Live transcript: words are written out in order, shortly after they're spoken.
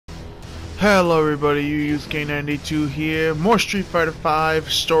Hello everybody, K92 here. More Street Fighter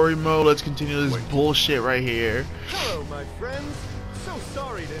 5 story mode. Let's continue this bullshit right here. Hello, my friends. So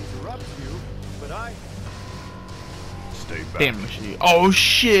sorry to interrupt you, but Stay back. Damn machine. Oh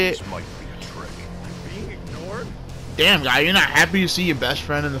shit. This might be a trick. I'm being ignored. Damn guy, you're not happy to see your best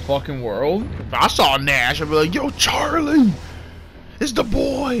friend in the fucking world? If I saw Nash, I'd be like, yo Charlie, it's the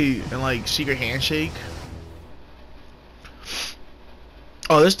boy, and like secret handshake.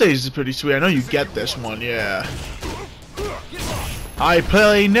 Oh, this stage is pretty sweet. I know you get this one, yeah. I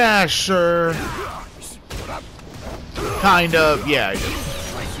play Nash, sir. Kind of, yeah.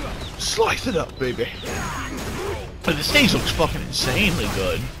 Slice it up, baby. But the stage looks fucking insanely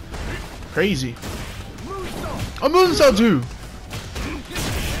good. Crazy. A moonsault too.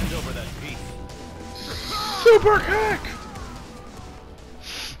 Super kick.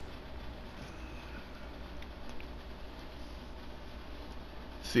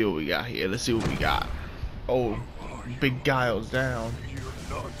 See what we got here. Let's see what we got. Oh, Big Guile's down.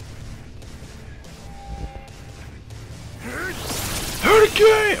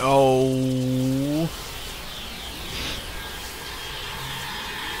 Hurricane! Oh.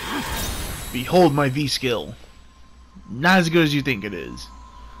 Behold my V skill. Not as good as you think it is.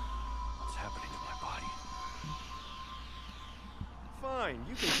 What's happening to my body? Fine,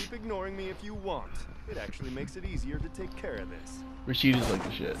 you can keep ignoring me if you want. It actually makes it easier to take care of this. Rashid is like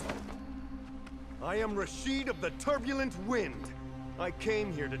the shit. I am Rashid of the Turbulent Wind. I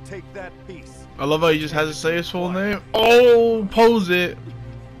came here to take that piece. I love how he just has to say his full name. Oh, pose it.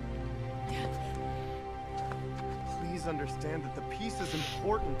 Please understand that the piece is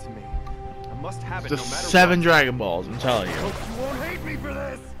important to me. I must have it The no matter 7 what. Dragon Balls, I'm telling you. Hope you won't hate me for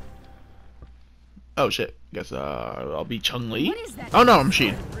this. Oh shit. Guess I'll be Chun-Li. Oh no, I'm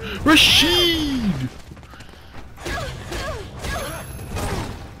Rashid. Rashid!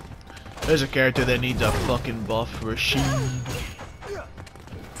 There's a character that needs a fucking buff, Rashid.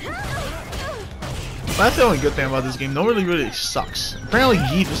 That's the only good thing about this game. Nobody really sucks. Apparently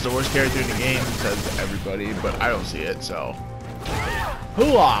Heath is the worst character in the game because everybody, but I don't see it, so.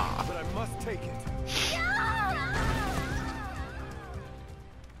 Hooah! But I must take it.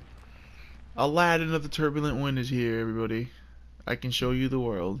 Aladdin of the Turbulent Wind is here, everybody. I can show you the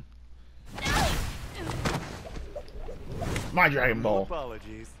world. My Dragon Ball.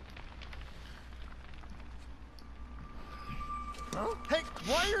 Apologies. Huh? Hey,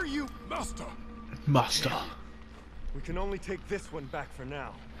 why are you... Master! Master. We can only take this one back for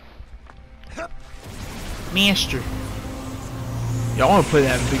now. Master. Y'all want to play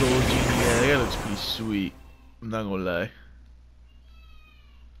that big old genie? Yeah, that looks pretty sweet. I'm not gonna lie.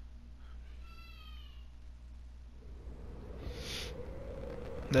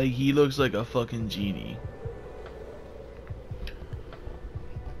 Like, he looks like a fucking genie.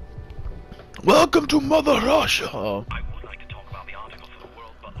 Welcome to Mother Russia! I would like to talk about the article for the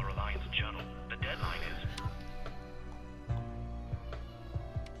World Butler Alliance Journal. The deadline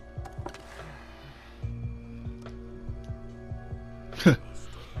is...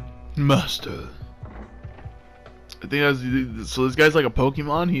 Master. I think that's... So this guy's like a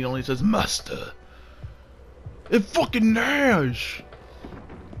Pokemon? He only says Master. It's fucking Nash!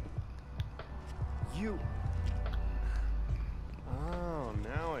 You... Oh,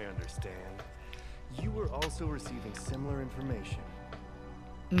 now I understand. You were also receiving similar information.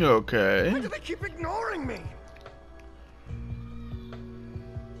 Okay. Why do they keep ignoring me?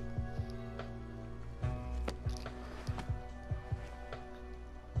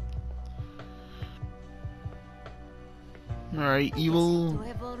 Alright, evil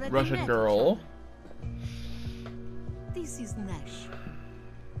Russian girl. This is Nash,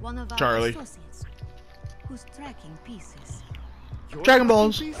 one of our Charlie. associates, who's tracking pieces. You're Dragon tracking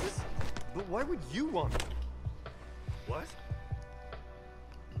Balls. pieces? But why would you want them? What?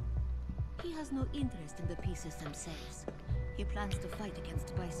 He has no interest in the pieces themselves. He plans to fight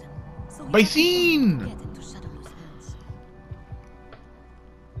against Bison, so he Bison! doesn't want to get into Shadowlow's hands.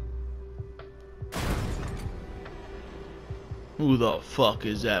 Who the fuck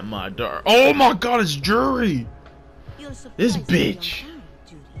is that, my daughter? Oh my god, it's Jury! You're This surprised they bitch. don't have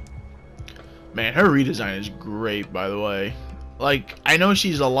Judy. Man, her redesign is great, by the way. Like, I know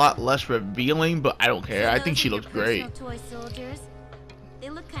she's a lot less revealing, but I don't care. I think she looks great. Toy soldiers,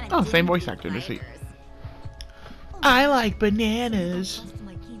 they look kind Oh, of same voice actor, this week. I like bananas.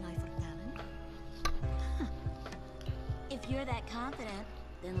 My keen eye for talent. If you're that confident,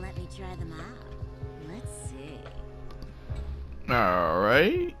 then let me try them out. Let's see.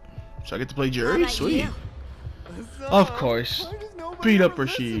 Alright. So I get to play How Jury? about Sweet. you? Of course. Why does nobody Beat up ever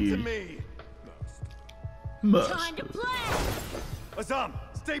listen to Rashid. me? Time to Must. play! Azam,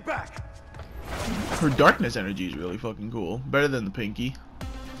 stay back! Her darkness energy is really fucking cool. Better than the pinky.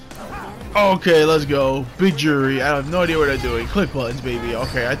 Okay, let's go. Big jury. I have no idea what I'm doing. Click buttons, baby.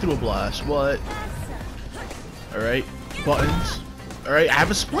 Okay, I threw a blast. What? Alright. Buttons. Alright, I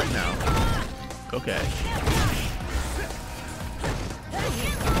have a split now. Okay.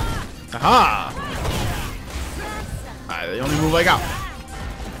 Aha! Alright, the only move I got.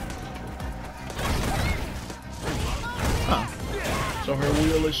 Huh. So her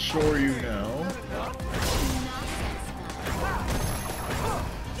wheel is Shoryu now.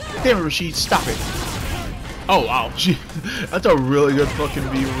 Damn it, Rashid, stop it. Oh, wow. That's a really good fucking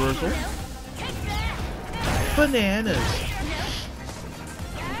V reversal. Bananas.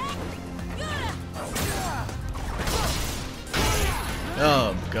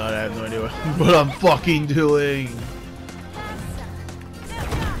 Oh, God, I have no idea what I'm fucking doing.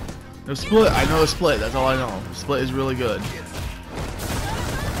 The split, I know the split, that's all I know. Split is really good.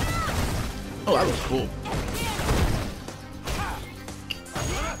 Oh, that was cool.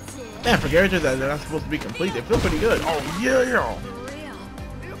 Man, for characters that they're not supposed to be complete, they feel pretty good. Oh, yeah!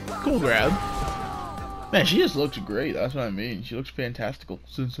 Cool grab. Man, she just looks great, that's what I mean. She looks fantastical.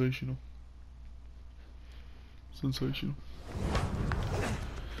 Sensational. Sensational.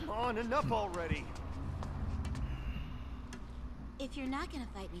 Come on, enough already. If you're not gonna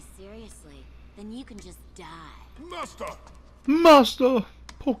fight me seriously, then you can just die. Master! Master!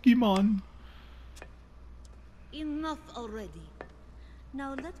 Pokemon. Enough already.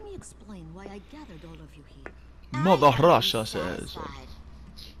 Now let me explain why I gathered all of you here. Mother Russia says.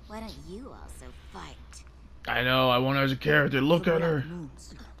 Why don't you also fight? I know, I want her as a character. Look at her.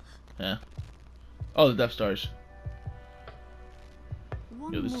 Yeah. Oh, the Death Stars.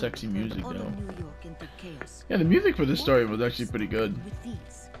 Yo, the sexy music though. Yeah, the music for this story was actually pretty good.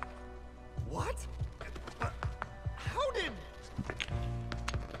 What? How did...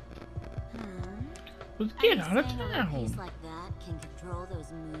 Let's get out of A piece town. like that can control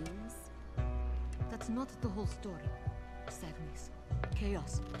those moons? That's not the whole story. Sadness,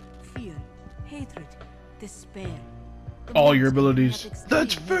 chaos, fear, hatred, despair. The All your moons abilities. have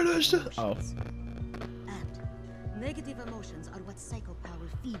Let's extreme finish it. negative Oh. emotions. And negative emotions are what psycho power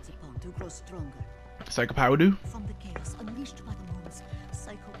feeds upon to grow stronger. Psycho Power do? From the chaos unleashed by the moons,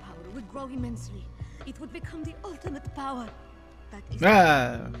 psycho power would grow immensely. It would become the ultimate power. That is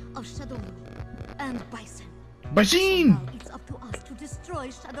of Shadowloo and Bison. Bison! Now it's up to us to destroy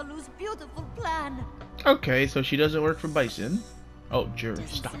Shadowloo's beautiful plan. Okay, so she doesn't work for Bison. Oh, Jerry, Doesn't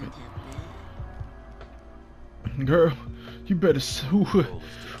stop sound it. half bad. Girl, you better...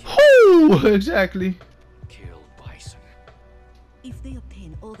 Whoo! Exactly. Kill Bison. If they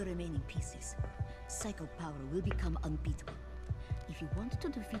obtain all the remaining pieces, psycho power will become unbeatable. If you want to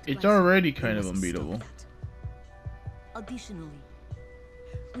defeat It's Bison, already you kind of must unbeatable. stop that. Additionally,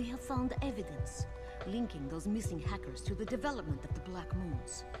 we have found evidence linking those missing hackers to the development of the Black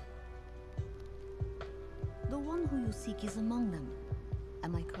Moons. The one who you seek is among them.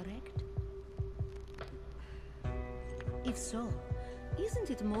 Am I correct? If so,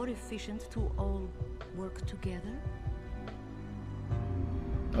 isn't it more efficient to all work together?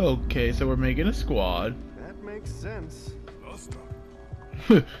 Okay, so we're making a squad. That makes sense.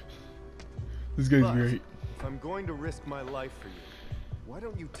 This guy's But great. if I'm going to risk my life for you, why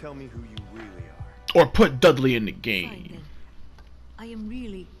don't you tell me who you really are? Or put Dudley in the Fine game. then. I am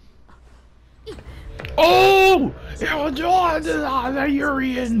really... Oh! It was the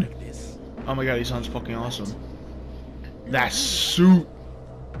Urian! Oh my god, he sounds fucking awesome. That suit!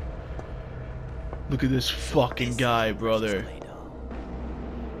 Look at this fucking guy, brother.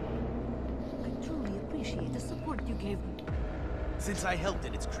 I truly appreciate the support you gave me. Since I helped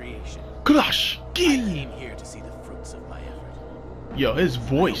in its creation, Clash! I Kill! came here to see the fruits of my effort. Yo, his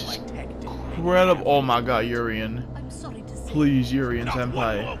voice is My tech didn't make incredible. Oh my god, Urian. I'm sorry to say... Please, Urian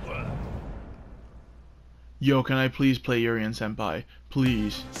Senpai. Yo, can I please play Urian Senpai?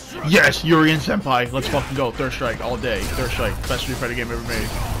 Please. Yes, Urian Senpai. Let's fucking go. Third Strike all day. Third Strike. Best Street Fighter game ever made.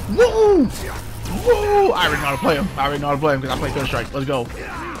 Woo! Woo! I already know how to play him. I already know how to play him because I play Third Strike. Let's go.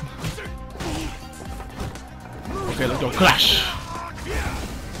 Okay, let's go. Clash!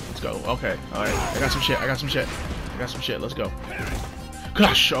 Let's go. Okay. Alright. I got some shit. I got some shit. I got some shit. Let's go.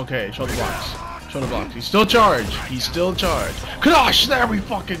 Clash! Okay. Show the blocks. Show the blocks. He's still charged. He's still charged. Clash! There we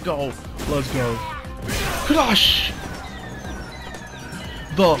fucking go. Let's go. Clash!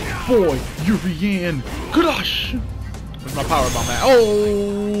 The boy, Urian. Clash! Where's my power bomb at?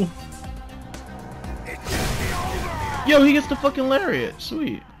 Oh! Yo, he gets the fucking lariat.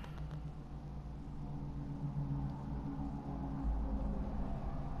 Sweet.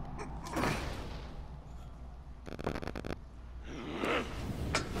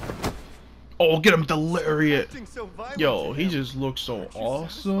 Oh, get him delirious. Acting so violent Yo, to he him. just looks so Aren't you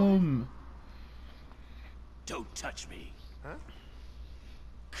awesome. Don't touch me. Huh?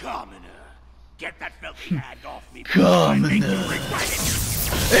 Commoner. Get that filthy hand off me. Commoner.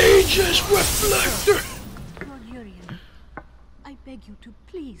 Aegis Reflector. Lord Urian, I beg you to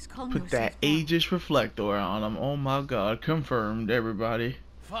please calm Put yourself that down. Aegis Reflector on him. Oh my god, confirmed, everybody.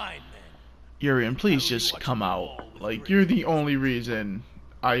 Fine then. Urian, please I'll just rewatch come them out. all with Like, great you're the interest. only reason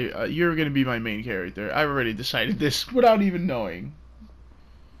you're gonna be my main character. I've already decided this without even knowing.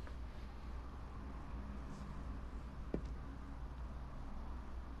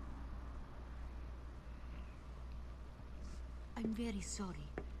 I'm very sorry.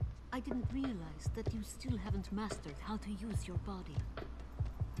 I didn't realize that you still haven't mastered how to use your body.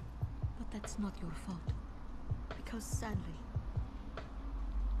 But that's not your fault. Because sadly,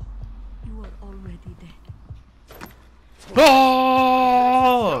 you are already dead.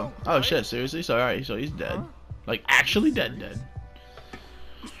 Oh! Oh shit, seriously? So alright, so he's dead. Like, actually dead.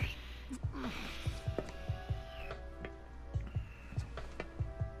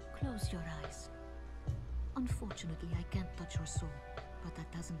 Close your eyes. Unfortunately, I can't touch your soul, but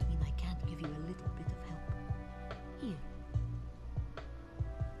that doesn't mean I can't give you a little bit of help. Here.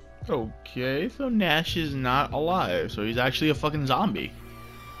 Okay, so Nash is not alive, so he's actually a fucking zombie.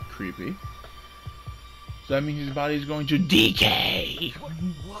 Creepy. So that means his body is going to decay.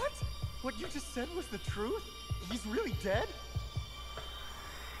 What? What you just said was the truth? He's really dead?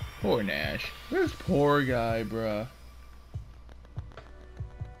 Poor Nash. This poor guy, bruh.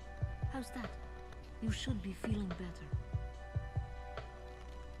 How's that? You should be feeling better.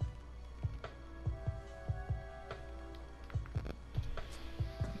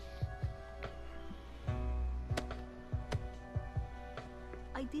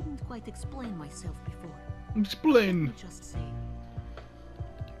 I didn't quite explain myself before. Explain. Let me just say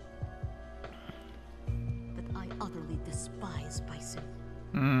that I utterly despise Bison.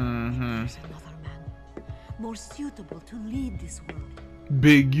 There's another man more suitable to lead this world.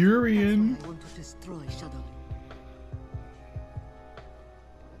 Big That's Urian. why I want to destroy Shadow.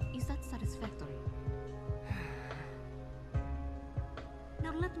 Is that satisfactory?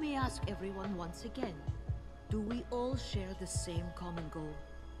 Now let me ask everyone once again. Do we all share the same common goal?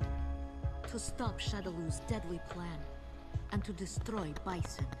 To stop Shadowloo's deadly plan and to destroy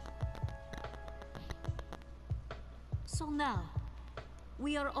Bison. So now,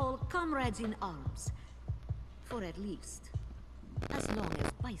 we are all comrades in arms. For at least, as long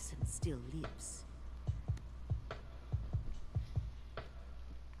as Bison still lives.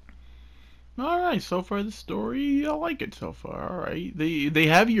 Alright, so far the story, I like it so far. Alright. They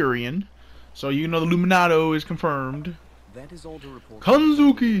have Urian. So you know the Illuminato is confirmed. That is all the report.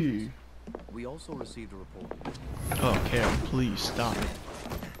 Kanzuki! We also received a report. Oh, Karen, please stop it.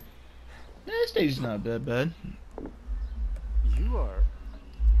 Yeah, this stage is not that bad. You are...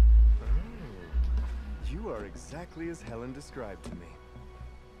 You are exactly as Helen described to me.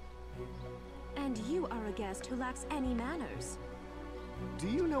 And you are a guest who lacks any manners. Do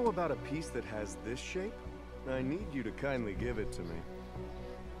you know about a piece that has this shape? I need you to kindly give it to me.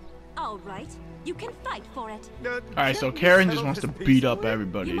 All right, you can fight for it. Alright, so Can't we Karen just settle wants to this beat up peacefully? You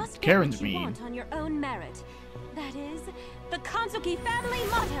everybody. must get Karen's what you mean. want on your own merit. That is the Kanzuki family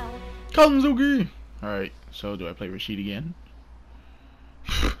motto. Kanzuki! Alright, so do I play Rashid again?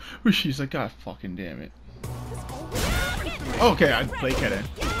 Rashid's like, God fucking damn it. Okay, I'd play Karen.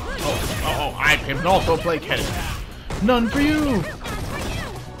 Oh, I can also play Karen. None for you!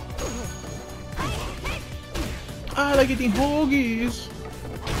 I like eating hoagies.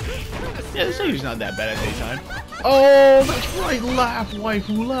 Yeah, this lady's not that bad at daytime. Oh, that's right, laugh,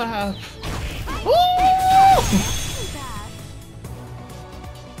 waifu, laugh. Oh!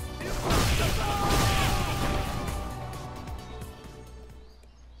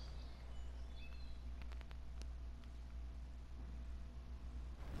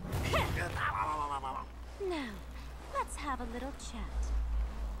 Now, let's have a little chat.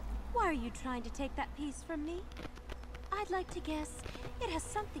 Why are you trying to take that piece from me? I'd like to guess it has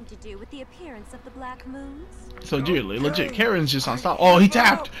something to do with the appearance of the Black Moons. So, dearly, legit, Karen's just on stop. Oh, he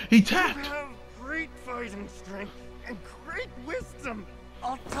tapped! He You tapped! have great fighting strength and great wisdom.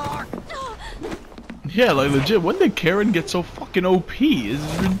 I'll talk. Yeah, like, legit, when did Karen get so fucking OP? This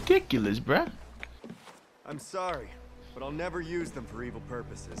is ridiculous, bruh. I'm sorry, but I'll never use them for evil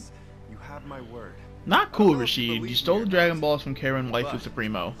purposes. You have my word. Not I cool, don't know if you Rashid. believe You me stole or the Dragon not, Balls from Karen, Waifu but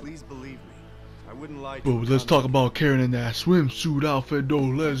Supremo. Please believe me. I wouldn't lie to But you. let's talk about Karen in that swimsuit outfit, though.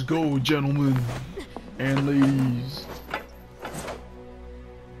 Let's go, gentlemen and ladies.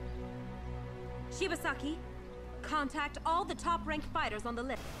 Shibasaki, contact all the top-ranked fighters on the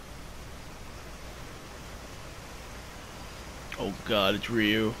list. Oh god, it's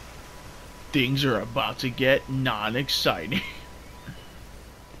Ryu. Things are about to get non-exciting.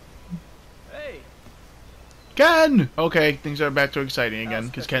 Hey. Ken! Okay, things are back to exciting again,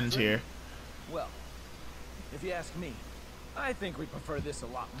 because Ken's here. Well, if you ask me, I think we prefer this a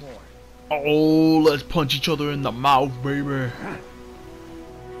lot more. Oh, let's punch each other in the mouth, baby.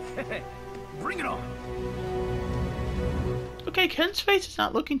 Bring it on. Okay, Ken's face is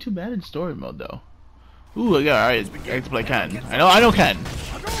not looking too bad in story mode, though. Ooh, yeah, alright, I get to play Ken. I know Ken.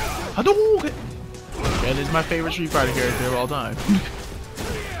 Hadouken! Ken is my favorite Street Fighter character of all time.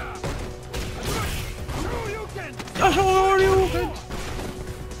 Hadouken!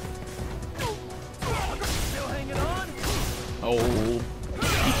 Still hanging on? Oh,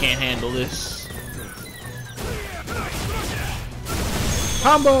 he can't handle this.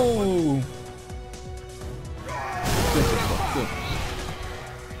 Combo! Good.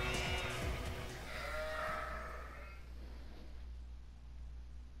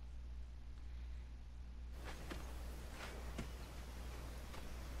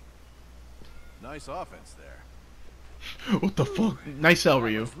 Nice offense there. What the fuck? Nice L,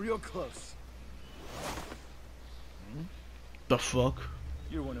 Ryu. Real close. The fuck?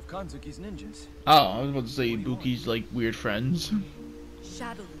 You're one of Kanzuki's ninjas. Oh, I was about to say Buki's like weird friends.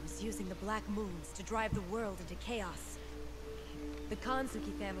 Shadowloo is using the Black Moons to drive the world into chaos. The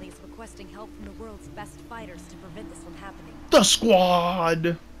Kanzuki family is requesting help from the world's best fighters to prevent this from happening. The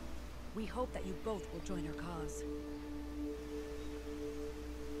squad! We hope that you both will join our cause.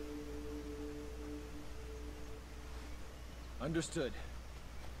 Understood.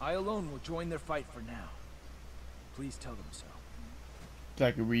 I alone will join their fight for now. Please tell them so.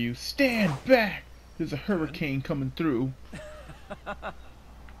 Attacker Ryu, stand back! There's a hurricane coming through.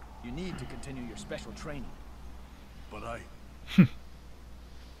 You need to continue your special training. But I...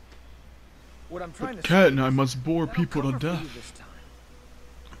 What I'm trying to Cat say and I is must bore that'll people to cover for you death. this time.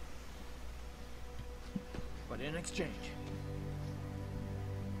 But in exchange,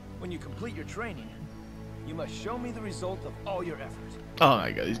 when you complete your training, you must show me the result of all your efforts. Oh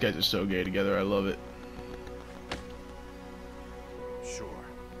my god, these guys are so gay together, I love it. Sure.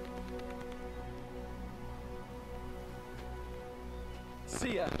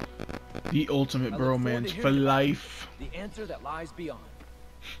 See ya. The ultimate I look forward to bromance hearing for about life. The answer that lies beyond.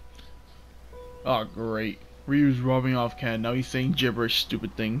 Oh great. Ryu's rubbing off Ken, now he's saying gibberish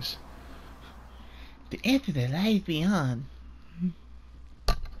stupid things. The answer that lies beyond.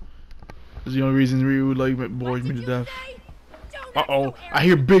 That's the only reason Ryu would like bores me to death. Uh-oh, I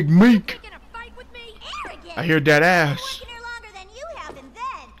hear Big Meek! I hear that ass.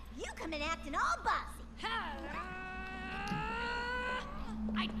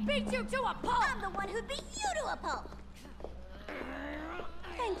 Beat you to a pulp! I'm the one who beat you to a pulp!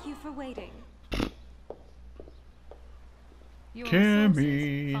 Thank you for waiting. Your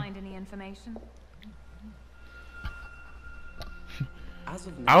Cammy. sources find any information?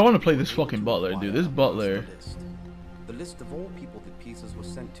 I want to play this fucking butler, dude. This butler. The list of all people the pieces were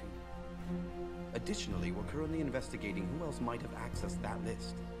sent to. Additionally, we're currently investigating who else might have accessed that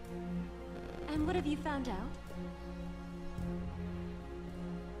list. And what have you found out?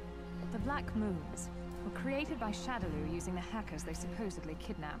 The Black Moons were created by Shadowloo using the hackers they supposedly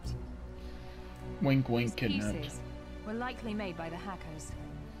kidnapped. Wink wink, These kidnapped. pieces were likely made by the hackers.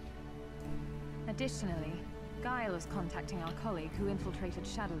 Additionally, Guile is contacting our colleague who infiltrated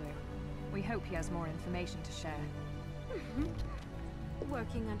Shadowloo. We hope he has more information to share.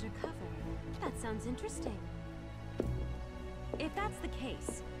 Working undercover. That sounds interesting. If that's the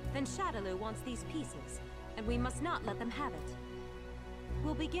case, then Shadowloo wants these pieces, and we must not let them have it.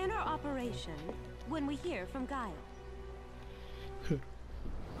 We'll begin our operation when we hear from Guile.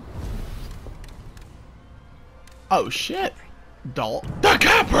 Oh shit!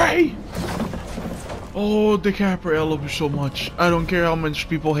 DiCaprio! Oh, DiCaprio, I love you so much. I don't care how much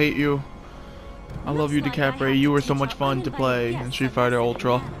people hate you. I love you, DiCaprio. You were so much fun to play in Street Fighter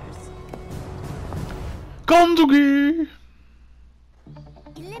Ultra. Kanzuki!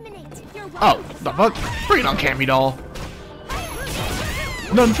 Oh, the fuck? Bring it on, Cammy doll.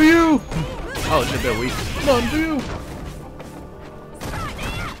 None for you! Oh, shit, they're weak. None for you!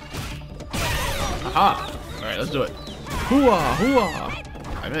 Aha! Alright, let's do it. Hooah! Hooah!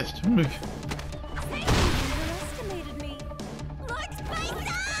 I missed.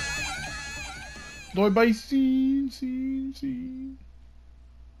 Lord by scene.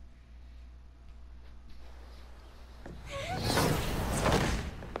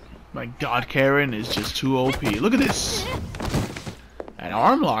 My god, Karen is just too OP. Look at this! An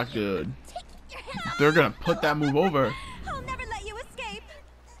arm lock, dude. They're gonna put that move over. I'll never let you escape.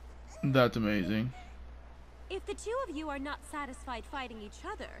 That's amazing. If the two of you are not satisfied fighting each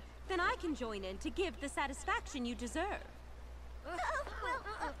other, then I can join in to give the satisfaction you deserve. No,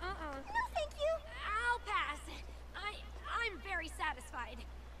 thank you. I'll pass. I'm very satisfied.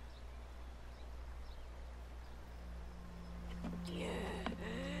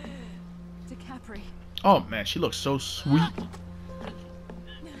 DeCapri. Oh man, she looks so sweet.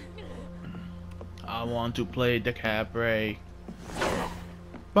 I want to play DeCapri.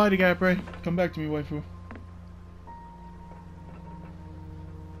 Bye, DeCapri. Come back to me, waifu.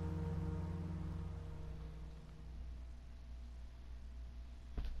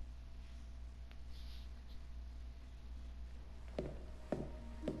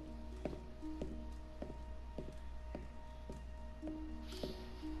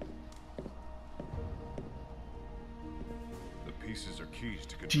 Pieces are keys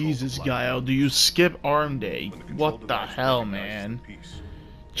to control. Jesus, Guile, do you skip arm day? What the hell, man?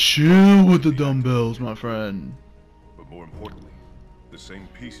 Chill with the dumbbells, my friend. But more importantly, the same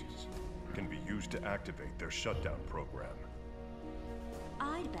pieces can be used to activate their shutdown program.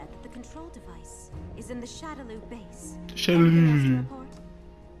 I'd bet that the control device is in the Shadaloo base. Shadaloo.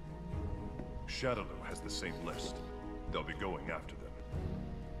 Shadaloo has the same list. They'll be going after them.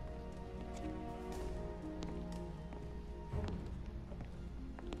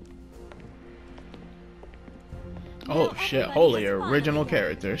 Oh shit, holy original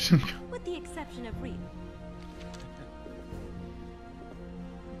characters. With the exception of Reed.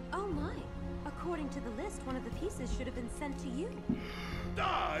 Oh my. According to the list, one of the pieces should have been sent to you.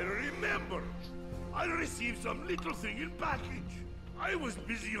 I remember. I received some little thing in package. I was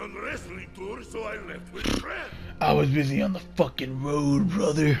busy on the wrestling tour, so I left with friend. I was busy on the fucking road,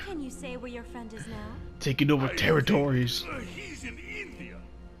 brother. Can you say where your friend is now? Taking over territories. He's in India.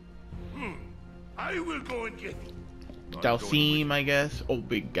 I will go and get him. Daltheme, I guess. Oh,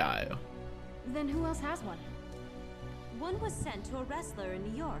 big guy. Then who else has one? One was sent to a wrestler in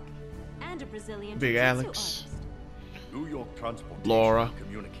New York, and a Brazilian Big jiu-jitsu Alex. artist. New York transportation Laura. and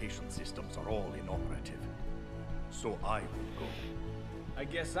communication systems are all inoperative. So I will go. I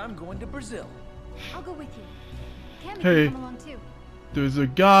guess I'm going to Brazil. I'll go with you. Cammy Hey. can come along too. There's a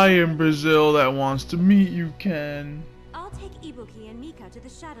guy in Brazil that wants to meet you, Ken. I'll take Ibuki and Mika to the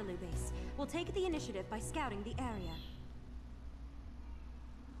Shadaloo base. We'll take the initiative by scouting the area.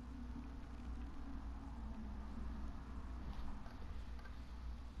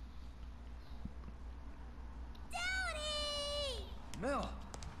 Mel,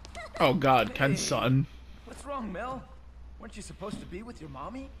 Oh god, Ken's son. what's wrong, Mel? Weren't you supposed to be with your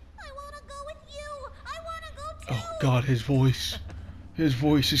mommy? I want to go with you. I want to go too. Oh god, his voice. His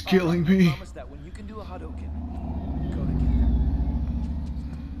voice is killing me. Promise that when you can do a Hadouken, go together.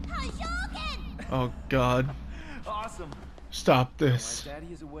 Hadouken! Oh god. Awesome. Stop While this. Daddy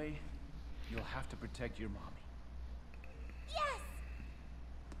is away, you'll have to protect your mommy. Yes!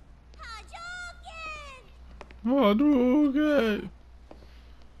 Hadouken! Oh, okay.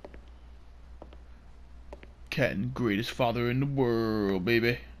 Ken, greatest father in the world,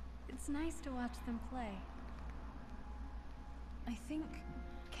 baby. It's nice to watch them play. I think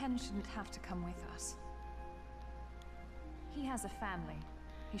Ken shouldn't have to come with us. He has a family.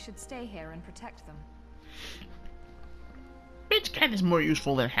 He should stay here and protect them. Bitch, Ken is more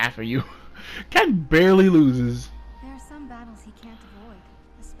useful than half of you. Ken barely loses. There are some battles he can't avoid,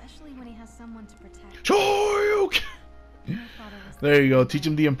 especially when he has someone to protect. Sure, okay. My father was There you go. Teach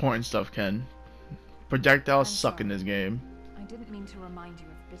him the important stuff, Ken. Projectiles I'm suck in sorry. this game. I didn't mean to remind you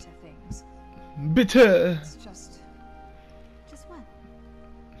of bitter things. Bitter. It's just what?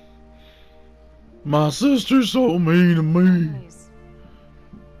 My sister's so mean to me. families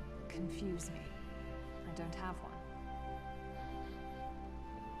confuse me. I don't have one.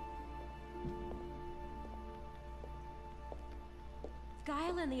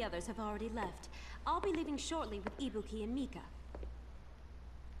 Guile and the others have already left. I'll be leaving shortly with Ibuki and Mika.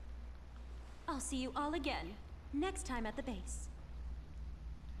 I'll see you all again, next time at the base.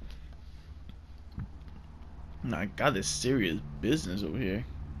 I got this serious business over here.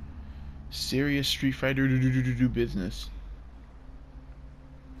 Serious Street Fighter do business.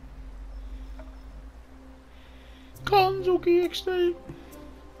 Kanzuki Estate.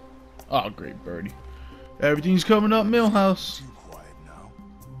 Oh, great, birdie. Everything's coming up, Millhouse. Too quiet now.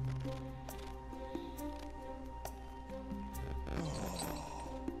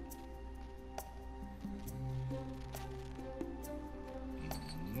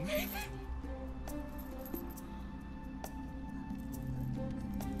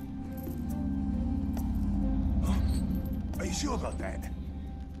 Are you sure about that?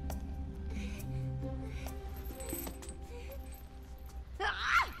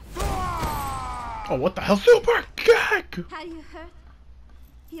 Oh, what the hell? Super kick! Are you hurt?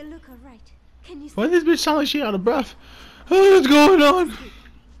 You look alright. Can you Why does this bitch sound like she out of breath? Oh, what's going on?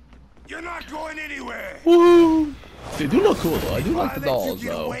 You're not going anywhere. Woo! They do look cool though. I do like the dolls you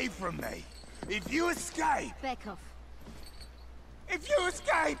get though. Away from me. If you escape, back off? if you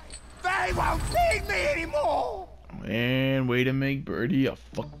escape, they won't feed me anymore. And way to make Birdie a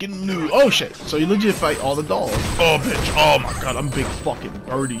fucking noob. Oh shit! So you legit fight all the dolls? Oh bitch! Oh my god! I'm big fucking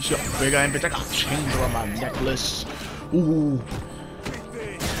Birdie. Shit, big I am bitch. I got chains on my necklace. Ooh,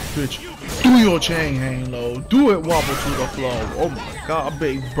 bitch. Do your chain hang low. Do it wobble to the flow. Oh my god,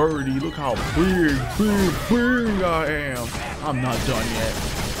 big Birdie. Look how big I am. I'm not done yet.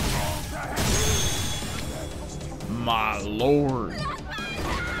 My lord.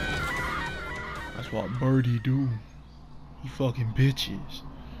 That's what Birdie do. He fucking bitches.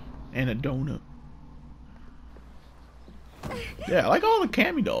 And a donut. Yeah, I like all the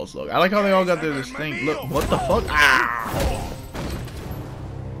Cammy dolls look. I like how they all got this thing. Look, what the fuck? Ah!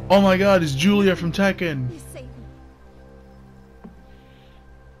 Oh my god, it's Julia from Tekken.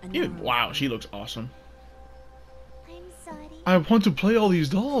 Wow, she looks awesome. I'm sorry. I want to play all these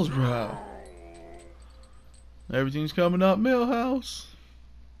dolls, bro. Everything's coming up, Millhouse.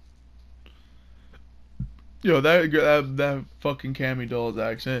 Yo, that fucking Cammy doll's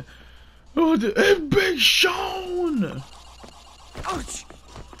accent. Oh, it's Big Sean. Ouch!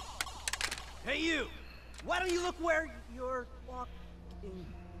 Hey, you! Why don't you look where you're walking?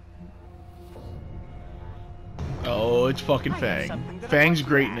 Oh, it's fucking Fang. Fang's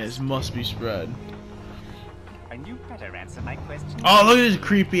greatness must be spread. And you better answer my question. Oh, look at his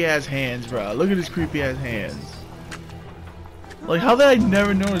creepy ass hands, bro. Look at his creepy ass hands. Like, how did I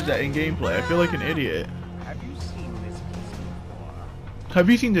never notice that in gameplay? I feel like an idiot. Have you seen this piece before? Have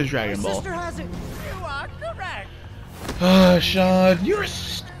you seen this Dragon Ball? Sister has it. You are correct. Ah, Sean, you're a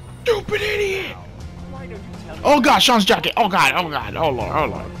stupid idiot. Why don't you tell me? Oh god, Sean's jacket. Oh god, oh god, oh lord, oh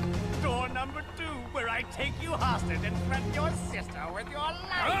lord. Door number 2, where I take you hostage and threaten your sister with your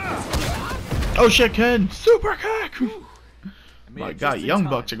life. Oh shit, Ken. Super kick. My god, young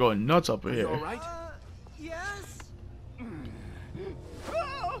bucks are going nuts up here. All right? Yes.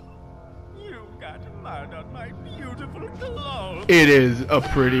 Oh, you got mud on my beautiful clothes. It is a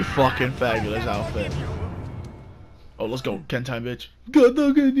pretty fucking fabulous outfit. Oh, let's go, Ken time, bitch. Good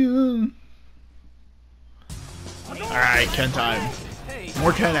luck at you. Alright, Ken time.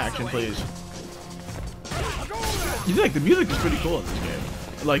 More Ken action, please. You think the music is pretty cool in this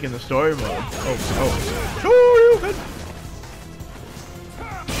game? Like in the story mode. Oh, Ken.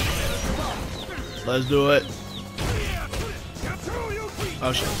 Let's do it.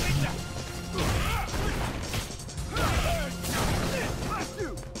 Oh shit.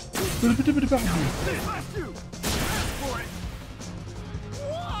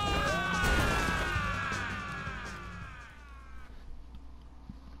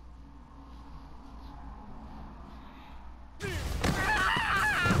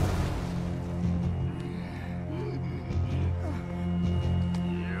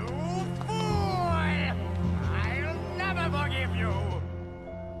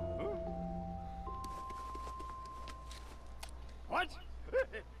 What?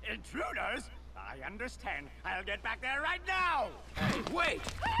 Intruders? I understand. I'll get back there right now. Hey, wait!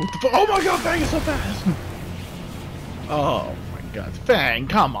 What the fuck? Oh my god, Fang is so fast! Oh my god, Fang,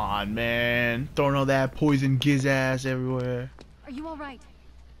 come on, man. Throwing all that poison giz ass everywhere. Are you alright?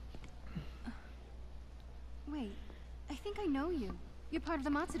 Wait, I think I know you. You're part of the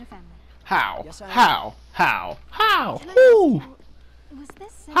Matsuda family. How? Yes, I am. How? Can I Who? ask you, was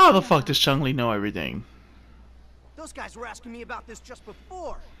this How the fuck does Chun-Li know everything? Those guys were asking me about this just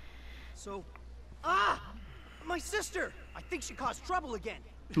before. So, my sister. I think she caused trouble again.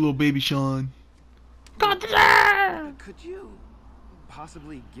 Little baby Sean. Could you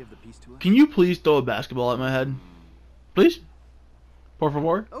possibly give the piece to us? Can you please throw a basketball at my head? Please? Por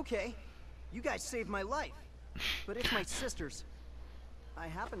favor? Okay, you guys saved my life, but it's my sister's. I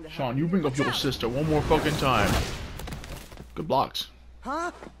happen to have. Sean, you bring up your sister one more fucking time. Good blocks.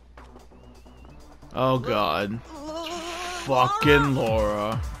 Huh? Oh god. Fucking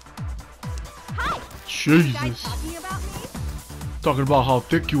Laura. Hi. Jesus. Guys talking about me? Talking about how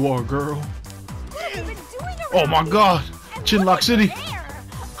thick you are, girl. What have you been doing around Oh my god. And Chinlock what's City. there?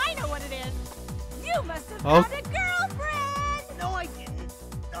 I know what it is. You must have Oh. found a girlfriend. No, I didn't.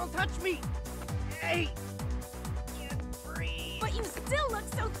 Don't touch me. Hey. Can't breathe. But you still look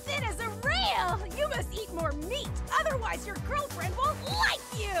so thin as a rail. You must eat more meat. Otherwise, your girlfriend won't like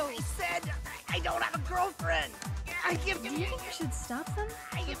you. I said I don't have a girlfriend. I give Do you think you should stop them?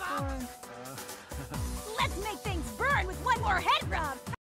 I give up. Let's make things burn with one more head rub.